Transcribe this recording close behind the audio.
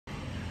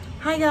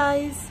Hi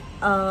guys,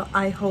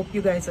 I hope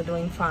you guys are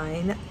doing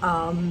fine.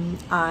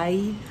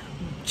 I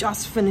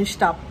just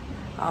finished up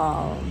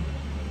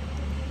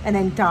an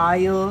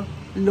entire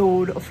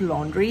load of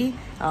laundry,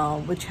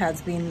 which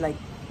has been like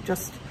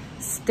just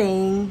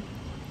staying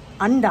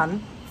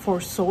undone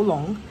for so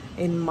long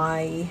in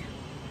my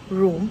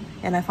room,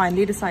 and I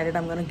finally decided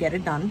I'm gonna get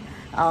it done.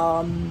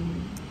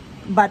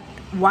 But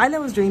while I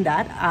was doing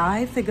that,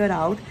 I figured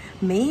out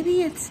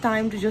maybe it's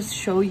time to just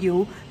show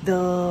you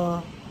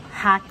the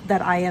hack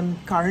that I am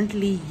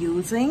currently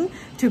using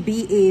to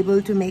be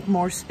able to make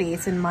more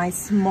space in my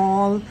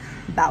small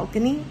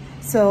balcony.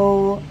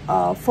 So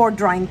for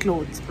drying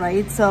clothes,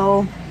 right?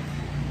 So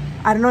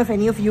I don't know if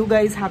any of you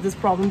guys have this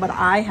problem, but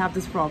I have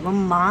this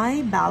problem.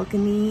 My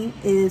balcony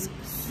is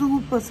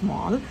super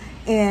small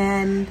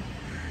and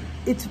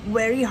it's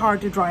very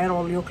hard to dry out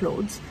all your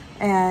clothes.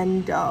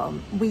 And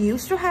we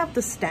used to have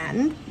the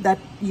stand that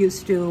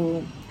used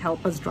to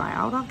help us dry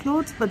out our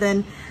clothes, but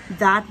then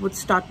that would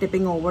start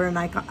tipping over, and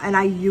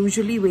I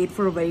usually wait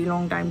for a very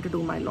long time to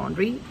do my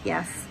laundry.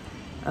 Yes,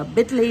 a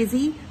bit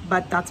lazy,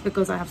 but that's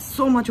because I have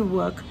so much of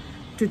work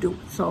to do.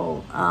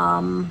 So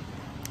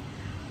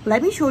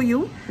let me show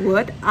you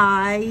what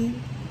I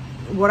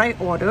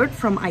ordered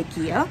from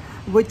Ikea,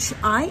 which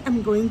I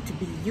am going to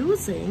be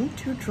using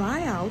to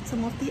dry out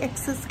some of the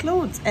excess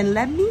clothes. And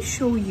let me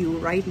show you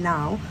right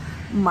now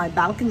my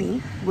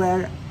balcony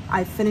where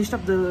I finished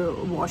up the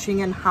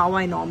washing and how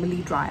I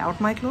normally dry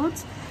out my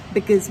clothes,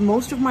 because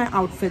most of my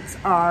outfits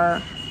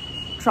are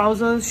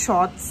trousers,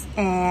 shorts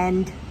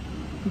and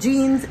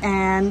jeans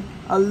and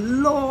a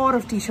lot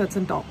of t-shirts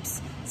and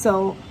tops.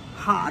 So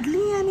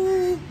hardly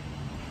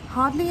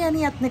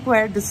any ethnic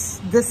wear in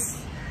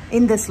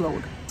this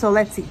load. So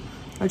let's see.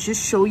 I'll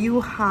just show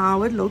you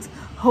how it looks.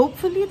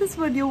 Hopefully this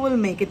video will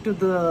make it to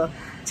the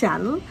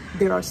channel.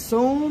 There are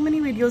so many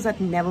videos that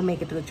never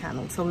make it to the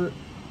channel. So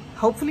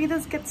hopefully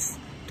this gets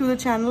to the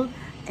channel,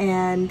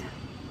 and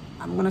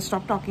I'm gonna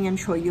stop talking and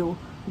show you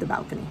the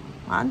balcony.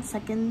 1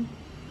 second.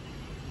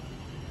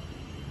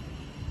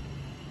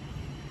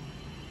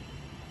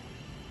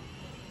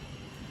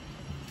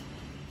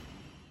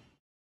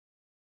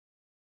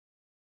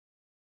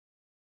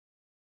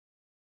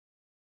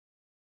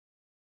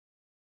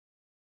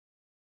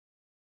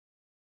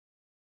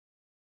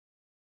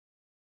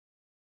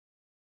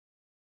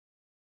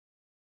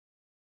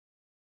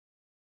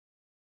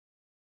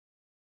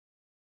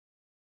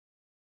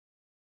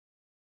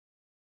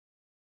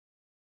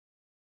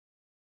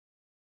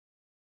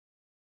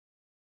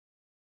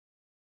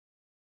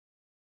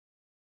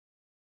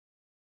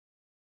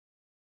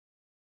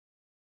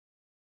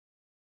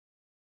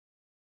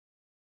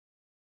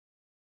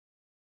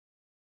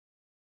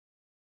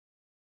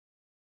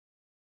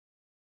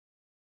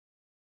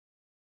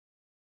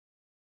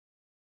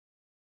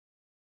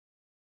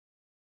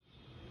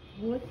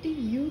 What do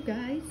you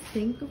guys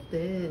think of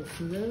this?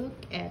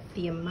 Look at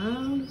the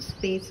amount of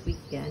space we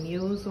can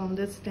use on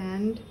this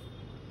stand.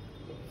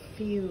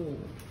 Phew.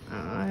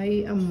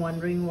 I am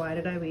wondering, why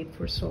did I wait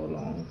for so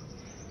long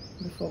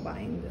before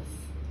buying this?